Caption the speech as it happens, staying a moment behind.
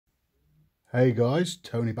Hey guys,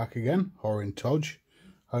 Tony back again, Horror in Todge.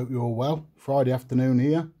 Hope you're all well. Friday afternoon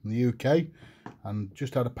here in the UK, and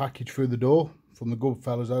just had a package through the door from the good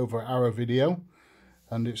fellas over at Arte Video,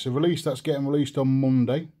 and it's a release that's getting released on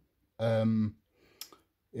Monday.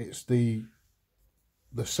 It's the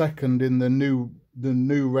second in the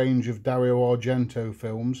new range of Dario Argento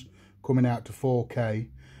films coming out to 4K,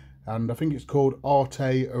 and I think it's called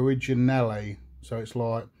Arte Originale. So it's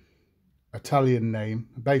like Italian name.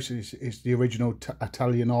 Basically it's the original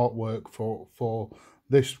Italian artwork for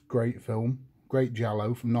this great film, great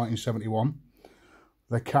giallo from 1971,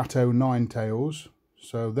 the Cat O' Nine Tails.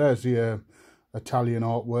 So there's the Italian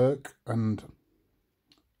artwork, and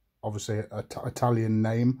obviously an Italian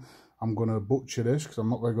name. I'm going to butcher this because I'm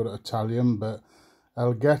not very good at Italian, but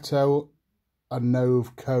El Ghetto a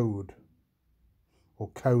Nove Code, or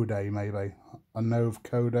Code maybe, a Nove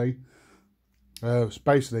Code. It's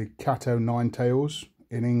basically Cat O' Nine Tails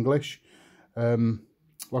in English. Like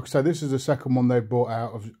I said, this is the second one they've brought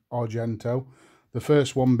out of Argento. The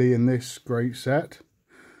first one being this great set,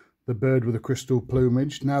 the bird with the crystal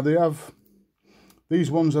plumage. Now these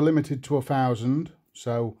ones are limited to 1,000,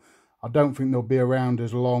 so I don't think they'll be around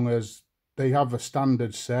as long as they have a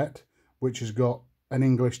standard set, which has got an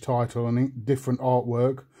English title and different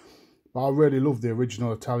artwork. But I really love the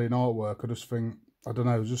original Italian artwork. I just think, I don't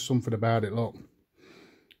know, there's just something about it, look.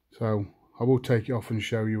 So I will take it off and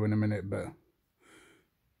show you in a minute, but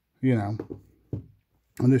you know.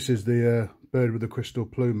 And this is the bird with the crystal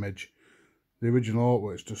plumage. The original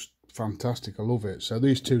artwork is just fantastic. I love it. So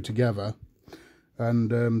these two together,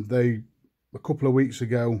 and a couple of weeks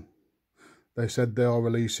ago they said they are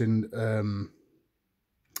releasing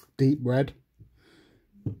deep red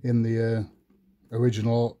in the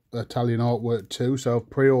original Italian artwork too. So I've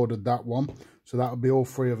pre-ordered that one. So that'll be all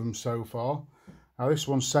three of them so far. Now this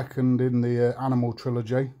one's second in the Animal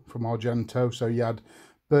trilogy from Argento. So you had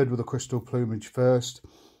Bird with a Crystal Plumage first,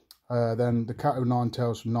 then the Cat O' Nine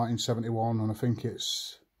Tails from 1971, and I think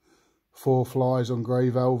it's Four Flies on Grey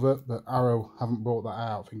Velvet, but Arrow haven't brought that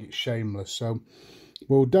out. I think it's Shameless. So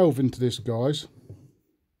we'll delve into this, guys,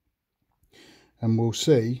 and we'll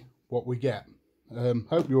see what we get.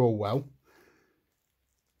 Hope you're all well.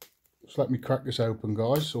 Just let me crack this open,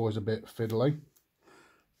 guys. It's always a bit fiddly.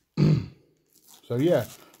 So yeah,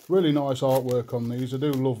 really nice artwork on these. I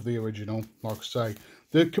do love the original, like I say.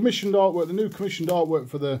 The commissioned artwork, the new commissioned artwork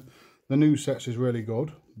for the new sets is really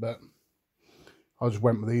good, but I just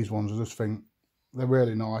went with these ones. I just think they're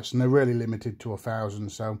really nice, and they're really limited to 1,000.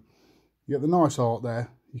 So you get the nice art there.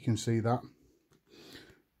 You can see that.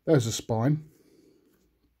 There's the spine.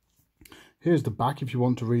 Here's the back if you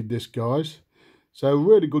want to read this, guys. So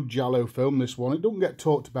really good giallo film, this one. It doesn't get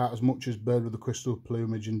talked about as much as Bird with the Crystal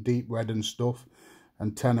Plumage and Deep Red and stuff,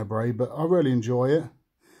 and Tenebrae, but I really enjoy it.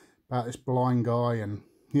 About this blind guy, and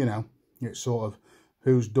you know, it's sort of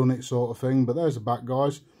who's done it sort of thing. But there's the back,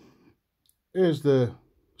 guys. Here's the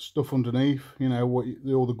stuff underneath, you know,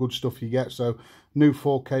 all the good stuff you get. So new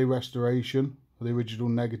 4K restoration of the original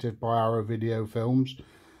negative by Arte Video Films.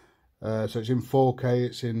 So it's in 4K,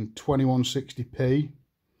 it's in 2160p,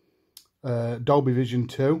 Dolby Vision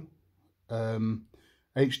 2,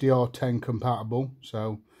 HDR10 compatible.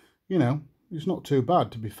 So, you know, it's not too bad,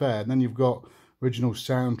 to be fair. And then you've got original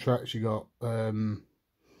soundtracks, you got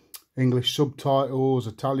English subtitles,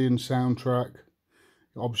 Italian soundtrack,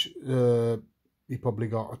 you probably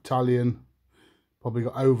got Italian, probably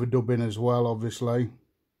got overdubbing as well, obviously.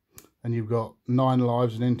 And you've got 9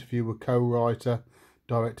 Lives, an interview with co-writer,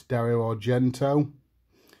 director Dario Argento.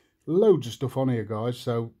 Loads of stuff on here, guys,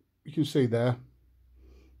 so you can see there,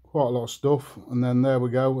 quite a lot of stuff. And then there we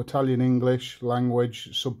go, Italian, English,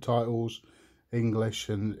 language, subtitles, English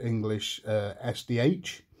and English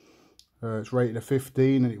SDH. It's rated a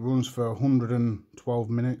 15 and it runs for 112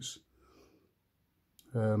 minutes.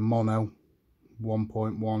 Mono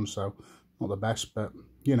 1.1, so not the best, but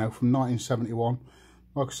you know, from 1971.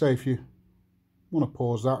 Like I say, if you want to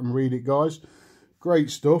pause that and read it, guys, great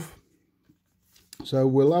stuff. So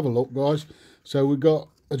we'll have a look, guys. So we've got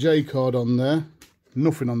a J card on there,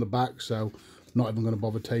 nothing on the back, so not even going to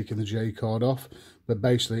bother taking the J card off. But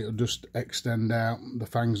basically it'll just extend out, the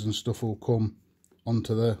fangs and stuff will come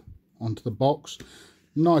onto the box.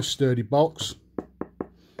 Nice sturdy box,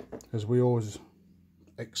 as we always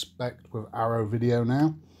expect with Arte Video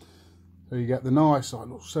now. So you get the nice, oh, it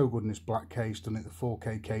looks so good in this black case, doesn't it? The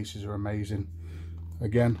 4K cases are amazing.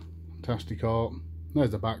 Again, fantastic art.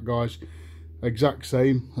 There's the back, guys. Exact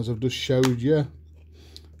same as I've just showed you.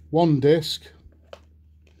 One disc.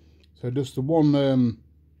 So just the one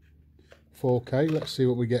 4K. Let's see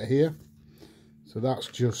what we get here. So that's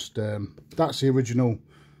just that's the original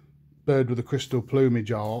bird with the crystal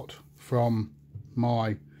plumage art from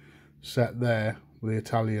my set there with the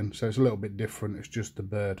Italian, so it's a little bit different. It's just the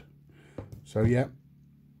bird. So yeah,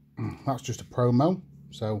 that's just a promo.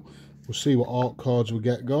 So we'll see what art cards we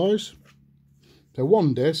get, guys. So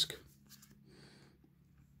one disc.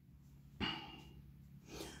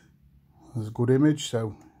 There's a good image.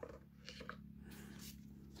 So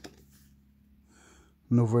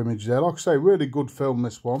another image there. Like I say, really good film,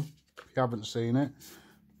 this one. If you haven't seen it,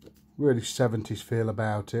 really 70s feel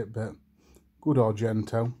about it, but good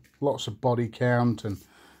Argento. Lots of body count and,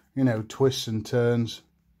 you know, twists and turns.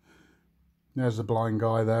 There's the blind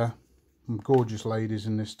guy there. Some gorgeous ladies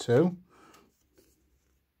in this too.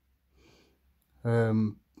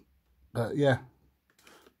 But yeah,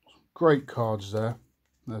 great cards there.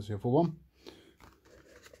 There's the other one.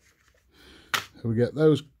 So we get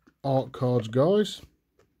those art cards, guys.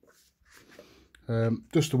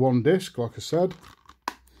 Just the one disc, like I said.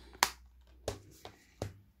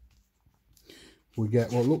 We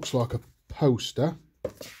get what looks like a poster.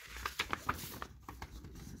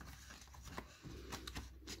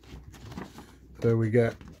 So we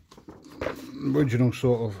get original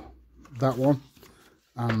sort of that one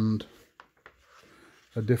and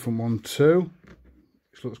a different one too,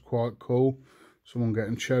 which looks quite cool. Someone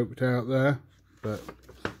getting choked out there, but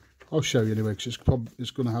I'll show you anyway, because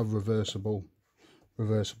it's going to have reversible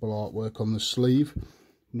artwork on the sleeve.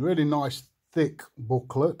 Really nice thick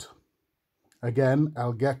booklet. Again,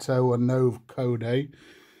 El Ghetto and Nove Code.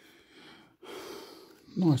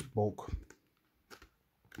 Nice book.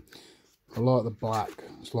 I like the black.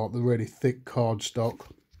 It's like the really thick cardstock.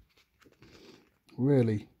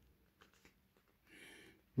 Really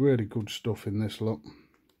good stuff in this, look.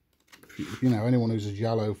 You know, anyone who's a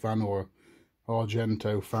Giallo fan or a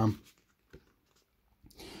Argento fan.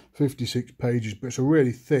 56 pages, but it's a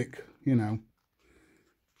really thick, you know.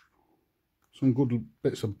 Some good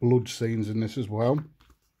bits of blood scenes in this as well.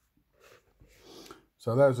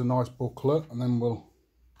 So there's a nice booklet, and then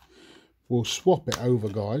we'll swap it over,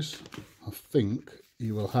 guys. I think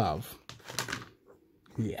you will have,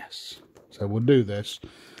 yes. So we'll do this,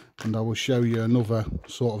 and I will show you another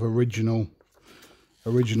sort of original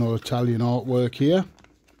Italian artwork here.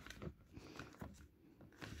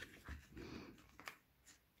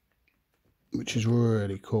 Which is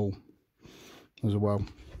really cool as well.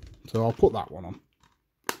 So I'll put that one on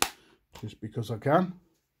just because I can.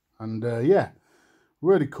 And yeah,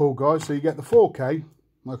 really cool, guys. So you get the 4K,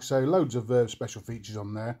 like I say, loads of special features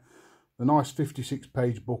on there. The nice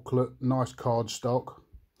 56-page booklet, nice cardstock,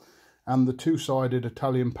 and the two-sided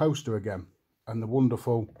Italian poster again, and the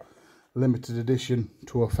wonderful limited edition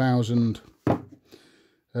to 1,000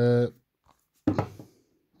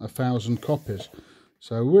 copies.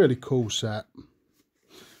 So really cool set,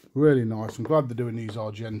 really nice. I'm glad they're doing these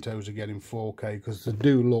Argentos again in 4K, because they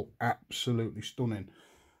do look absolutely stunning.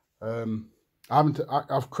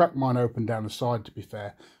 I've cracked mine open down the side, to be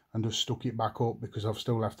fair, and just stuck it back up because I've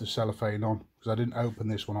still left the cellophane on, because I didn't open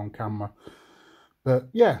this one on camera. But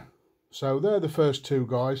yeah, so they're the first two,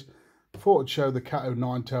 guys. Thought I'd show the Cat O'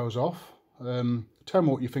 Nine Tails off. Tell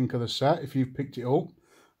me what you think of the set, if you've picked it up,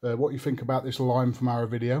 what you think about this line from our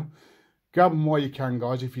video. Grab them while you can,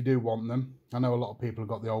 guys, if you do want them. I know a lot of people have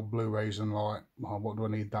got the old Blu-rays and like, oh, what do I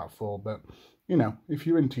need that for? But, you know, if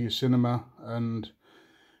you're into your cinema and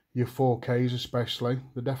your 4Ks especially,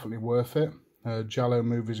 they're definitely worth it. Giallo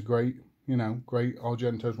movie's great, you know, great.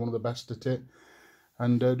 Argento's one of the best at it.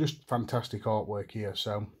 And just fantastic artwork here.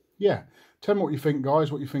 So, yeah, tell me what you think,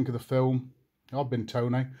 guys, what you think of the film. I've been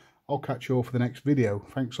Tony. I'll catch you all for the next video.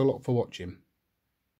 Thanks a lot for watching.